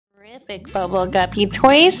Big Bubble Guppy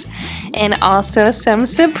toys and also some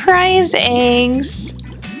surprise eggs.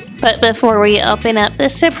 But before we open up the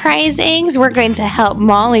surprise eggs, we're going to help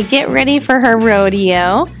Molly get ready for her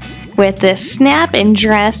rodeo with this Snap and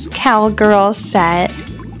Dress Cowgirl set.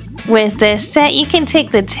 With this set, you can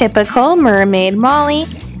take the typical mermaid Molly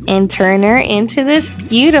and turn her into this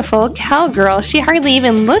beautiful cowgirl. She hardly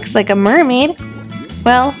even looks like a mermaid.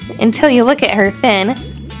 Well, until you look at her fin.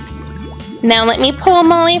 Now let me pull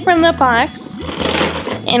Molly from the box.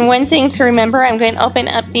 And one thing to remember, I'm going to open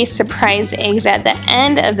up these surprise eggs at the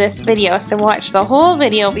end of this video. So watch the whole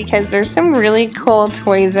video because there's some really cool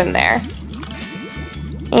toys in there.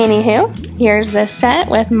 Anywho, here's the set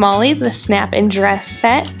with Molly, the Snap and Dress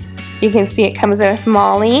set. You can see it comes with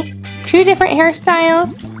Molly, 2 different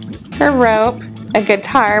hairstyles, her rope, a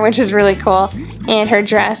guitar, which is really cool, and her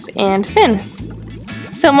dress and fin.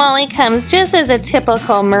 So Molly comes just as a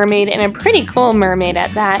typical mermaid, and a pretty cool mermaid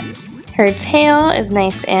at that. Her tail is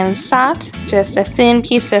nice and soft, just a thin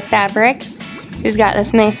piece of fabric. She's got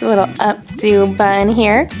this nice little updo bun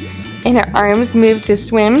here, and her arms move to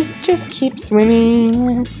swim. Just keep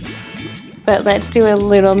swimming. But let's do a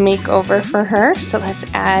little makeover for her. So let's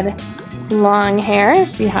add long hair,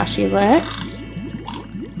 see how she looks.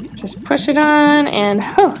 Just push it on, and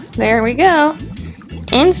oh, there we go.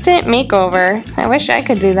 Instant makeover. I wish I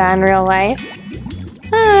could do that in real life.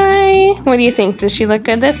 Hi! What do you think? Does she look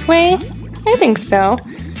good this way? I think so.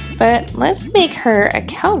 But let's make her a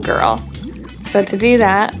cowgirl. So to do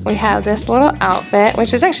that, we have this little outfit,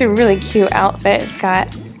 which is actually a really cute outfit. It's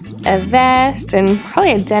got a vest and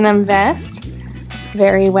probably a denim vest.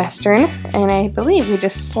 Very Western. And I believe we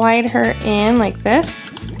just slide her in like this.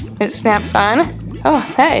 It snaps on.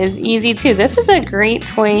 Oh, that is easy too. This is a great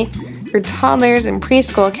toy for toddlers and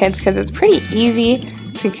preschool kids because it's pretty easy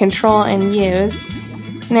to control and use.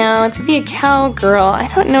 Now, to be a cowgirl,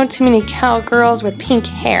 I don't know too many cowgirls with pink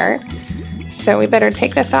hair, so we better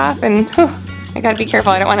take this off, and I gotta be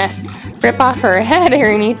careful. I don't want to rip off her head or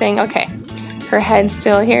anything. Okay, her head's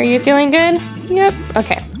still here. You feeling good? Yep.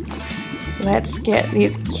 Okay. Let's get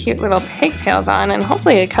these cute little pigtails on, and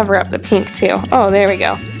hopefully they cover up the pink too. Oh, there we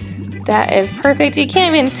go. That is perfect. You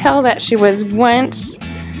can't even tell that she was once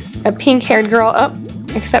a pink-haired girl,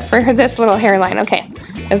 except for this little hairline. Okay,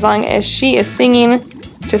 as long as she is singing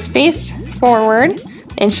just face forward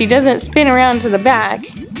and she doesn't spin around to the back,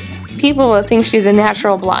 people will think she's a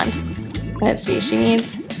natural blonde. Let's see, she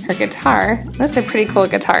needs her guitar. That's a pretty cool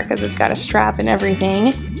guitar because it's got a strap and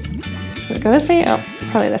everything. Does it go this way? Oh,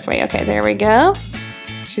 probably this way. Okay, there we go.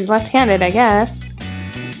 She's left-handed, I guess.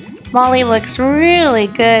 Molly looks really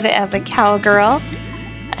good as a cowgirl.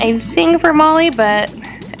 I'd sing for Molly, but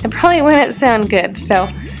it probably wouldn't sound good, so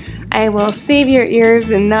I will save your ears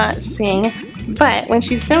and not sing. But when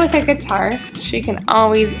she's done with her guitar, she can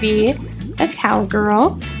always be a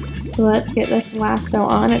cowgirl. So let's get this lasso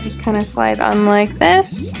on. It just kind of slides on like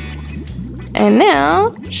this. And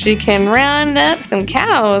now she can round up some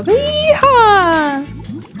cows. Yee-haw!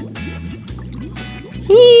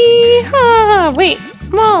 Yee-haw! Wait,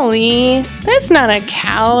 Molly, that's not a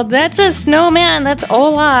cow. That's a snowman. That's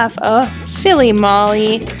Olaf. Oh, silly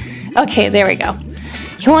Molly. Okay, there we go.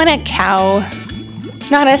 You want a cow,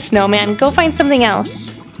 not a snowman. Go find something else.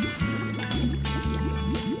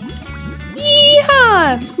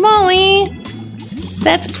 Yeehaw! Molly!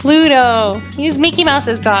 That's Pluto. Use Mickey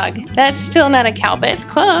Mouse's dog. That's still not a cow, but it's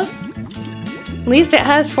close. At least it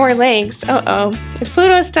has 4 legs. Uh-oh. Is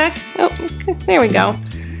Pluto stuck? Oh, there we go.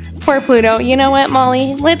 Poor Pluto. You know what,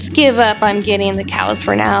 Molly? Let's give up on getting the cows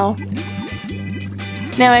for now.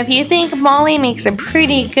 Now, if you think Molly makes a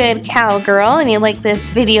pretty good cowgirl and you like this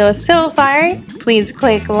video so far, please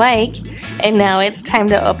click like. And now it's time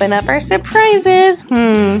to open up our surprises.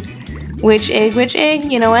 Which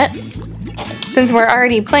egg? You know what? Since we're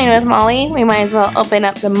already playing with Molly, we might as well open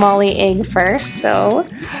up the Molly egg first. So,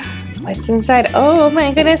 what's inside? Oh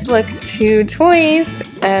my goodness, look, 2 toys.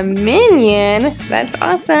 A minion. That's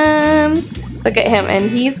awesome. Look at him,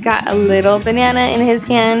 and he's got a little banana in his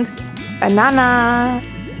hand. Banana.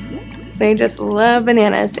 They just love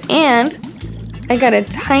bananas. And I got a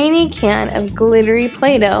tiny can of glittery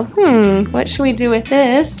Play-Doh. What should we do with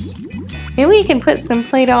this? Maybe we can put some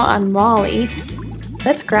Play-Doh on Molly.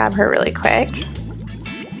 Let's grab her really quick.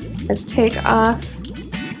 Let's take off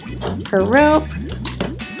her rope.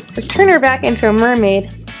 Let's turn her back into a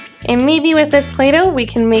mermaid. And maybe with this Play-Doh, we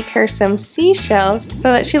can make her some seashells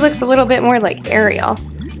so that she looks a little bit more like Ariel.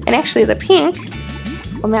 And actually the pink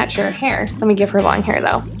will match her hair. Let me give her long hair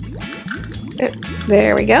though.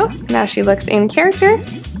 There we go. Now she looks in character.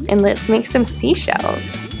 And let's make some seashells.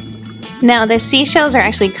 Now the seashells are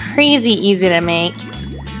actually crazy easy to make.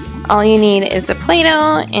 All you need is a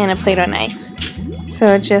Play-Doh and a Play-Doh knife.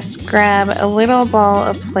 So just grab a little ball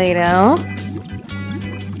of Play-Doh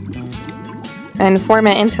and form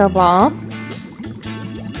it into a ball.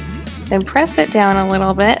 Then press it down a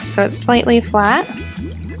little bit so it's slightly flat.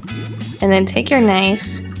 And then take your knife,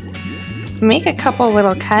 make a couple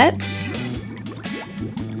little cuts.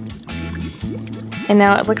 And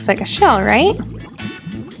now it looks like a shell, right?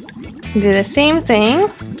 Do the same thing.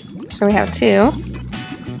 So we have two.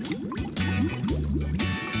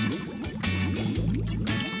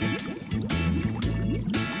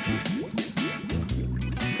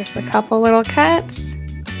 Just a couple little cuts.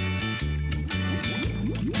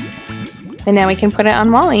 And now we can put it on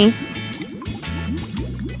Molly.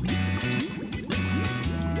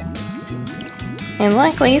 And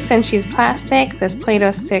luckily, since she's plastic, this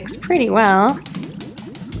Play-Doh sticks pretty well.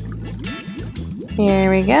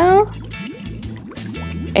 Here we go.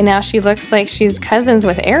 And now she looks like she's cousins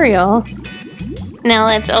with Ariel. Now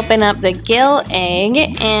let's open up the gill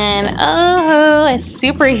egg, and oh, a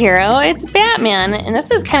superhero. It's Batman, and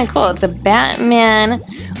this is kind of cool. It's a Batman,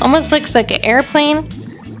 almost looks like an airplane,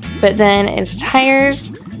 but then its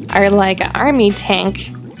tires are like an army tank,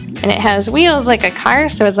 and it has wheels like a car,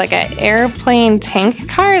 so it's like an airplane tank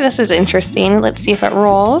car. This is interesting. Let's see if it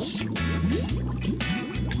rolls.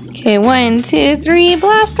 Okay, 1, 2, 3,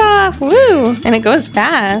 blast off! Woo! And it goes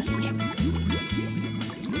fast.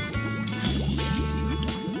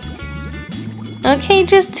 Okay,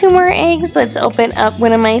 just 2 more eggs. Let's open up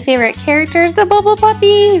one of my favorite characters, the Bubble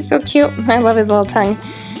Puppy. He's so cute. I love his little tongue.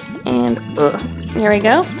 And, here we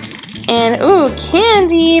go. And, ooh,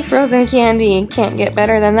 candy! Frozen candy. Can't get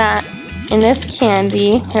better than that. And this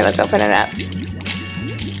candy, here, let's open it up.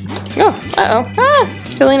 Oh, uh-oh. Ah,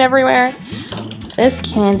 spilling everywhere. This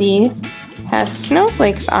candy has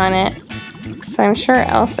snowflakes on it, so I'm sure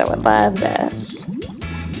Elsa would love this.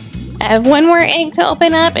 I have 1 more egg to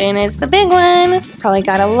open up, and it's the big one. It's probably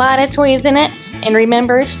got a lot of toys in it. And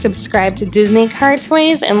remember, subscribe to Disney Car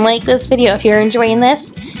Toys and like this video if you're enjoying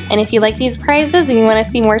this. And if you like these prizes and you want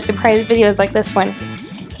to see more surprise videos like this one.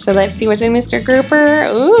 So let's see what's in Mr. Grouper.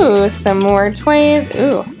 Ooh, some more toys.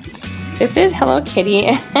 Ooh, this is Hello Kitty.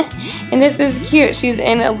 And this is cute. She's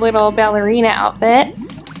in a little ballerina outfit.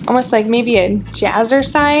 Almost like maybe a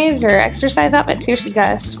jazzercise or exercise outfit too. She's got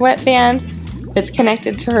a sweatband that's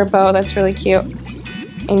connected to her bow. That's really cute.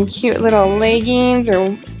 And cute little leggings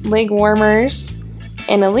or leg warmers.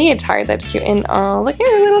 And a leotard that's cute. And oh, look at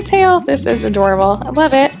her little tail. This is adorable. I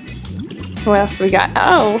love it. What else do we got?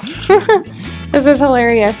 Oh, this is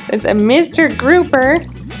hilarious. It's a Mr. Grouper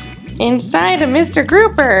inside a Mr.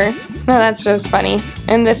 Grouper. Oh, that's just funny.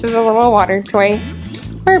 And this is a little water toy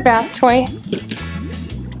or bath toy.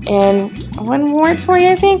 And 1 more toy,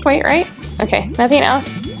 I think. Wait, right? Okay, nothing else.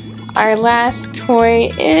 Our last toy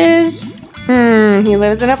is, he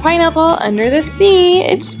lives in a pineapple under the sea.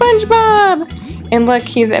 It's Spongebob. And look,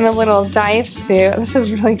 he's in a little dive suit. This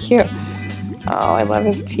is really cute. Oh, I love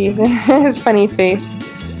his teeth and his funny face.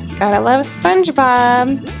 Gotta love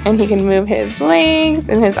SpongeBob. And he can move his legs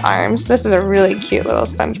and his arms. This is a really cute little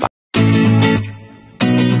SpongeBob.